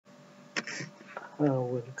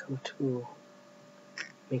Welcome to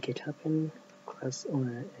Make It Happen class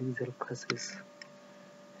on Excel classes.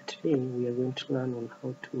 Today we are going to learn on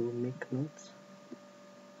how to make notes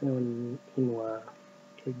in our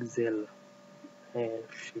Excel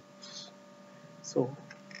sheets. So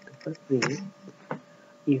the first thing,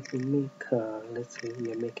 if we make, let's say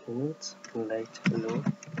we are making notes, like hello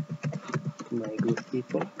my good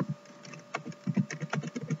people,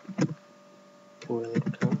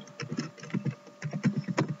 welcome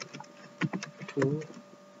to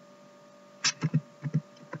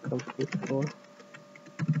complete for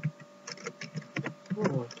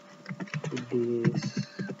today's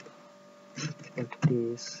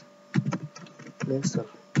lesson.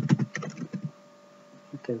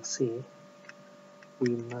 You can see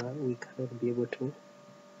we cannot be able to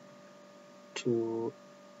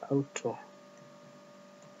auto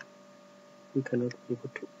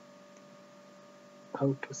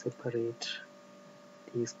separate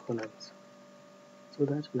these columns, so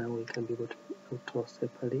that now we can be able to auto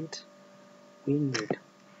separate. We need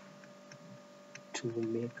to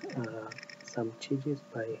make some changes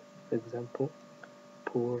by, for example,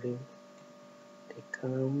 pouring the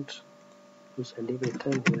count each and every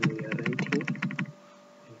time when we are writing.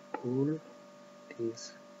 We pull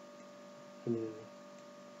these in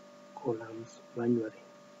columns manually,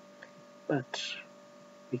 but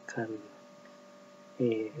we can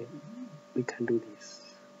do this.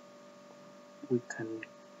 We can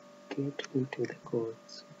get into the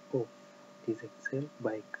codes of this Excel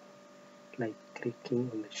by like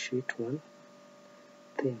clicking on the sheet 1,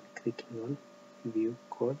 then clicking on view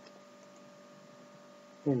code,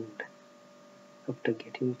 and after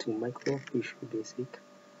getting to micro visual basic,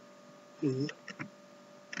 we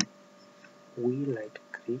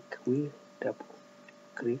double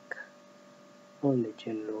click on the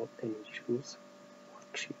general and choose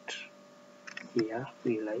worksheet. Here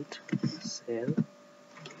we write cell.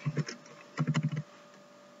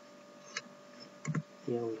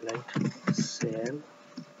 Here we write cell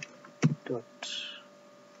dot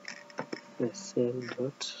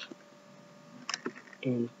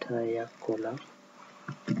entire column.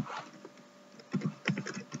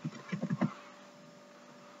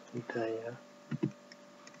 Entire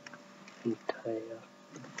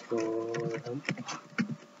column,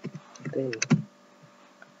 then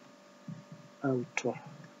Autofit.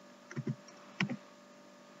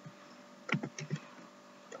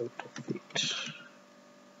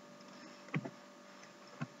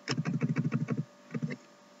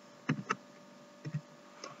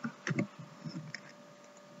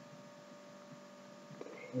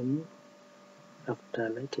 And after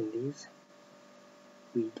writing this,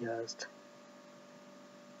 we just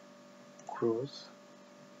close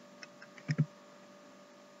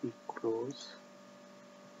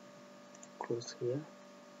here,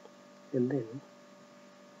 and then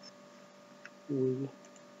we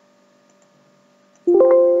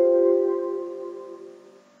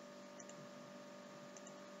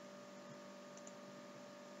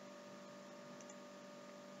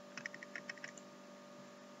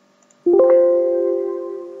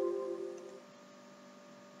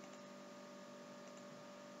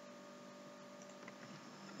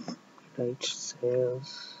write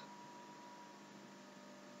cells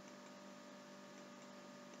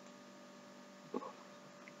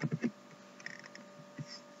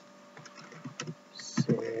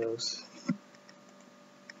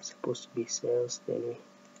supposed to be cells, then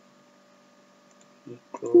we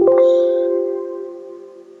close.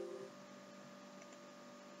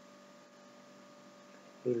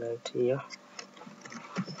 We write here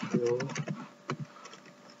hello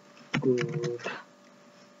good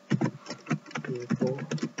people,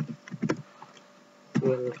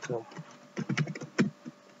 welcome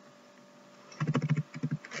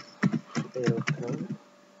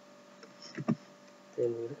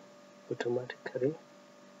then automatically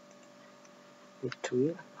it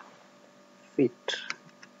will fit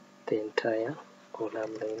the entire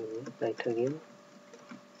column line. We write again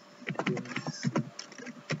this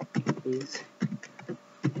is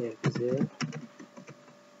Excel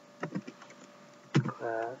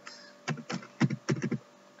class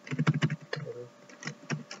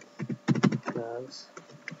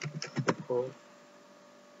of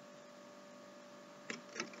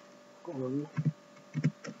on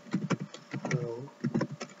how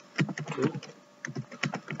to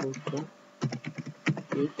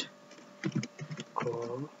auto-fit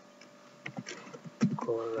column.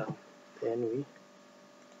 Then we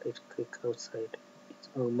click outside. It's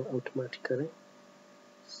automatically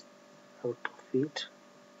auto-fit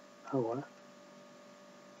our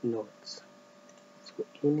notes. So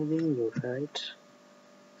anything you write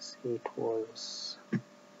it was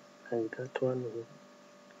like that one.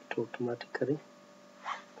 It automatically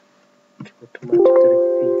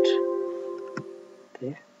fit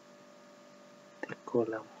the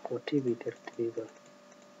column. What if we delete this one?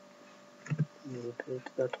 We delete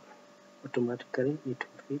that one. Automatically it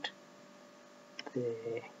will fit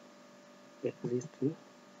the existing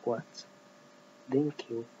words. Thank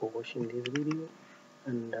you for watching this video,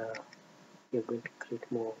 and we are going to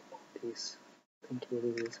create more of this. Thank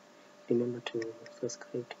you. Remember to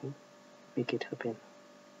subscribe to me. Make it happen.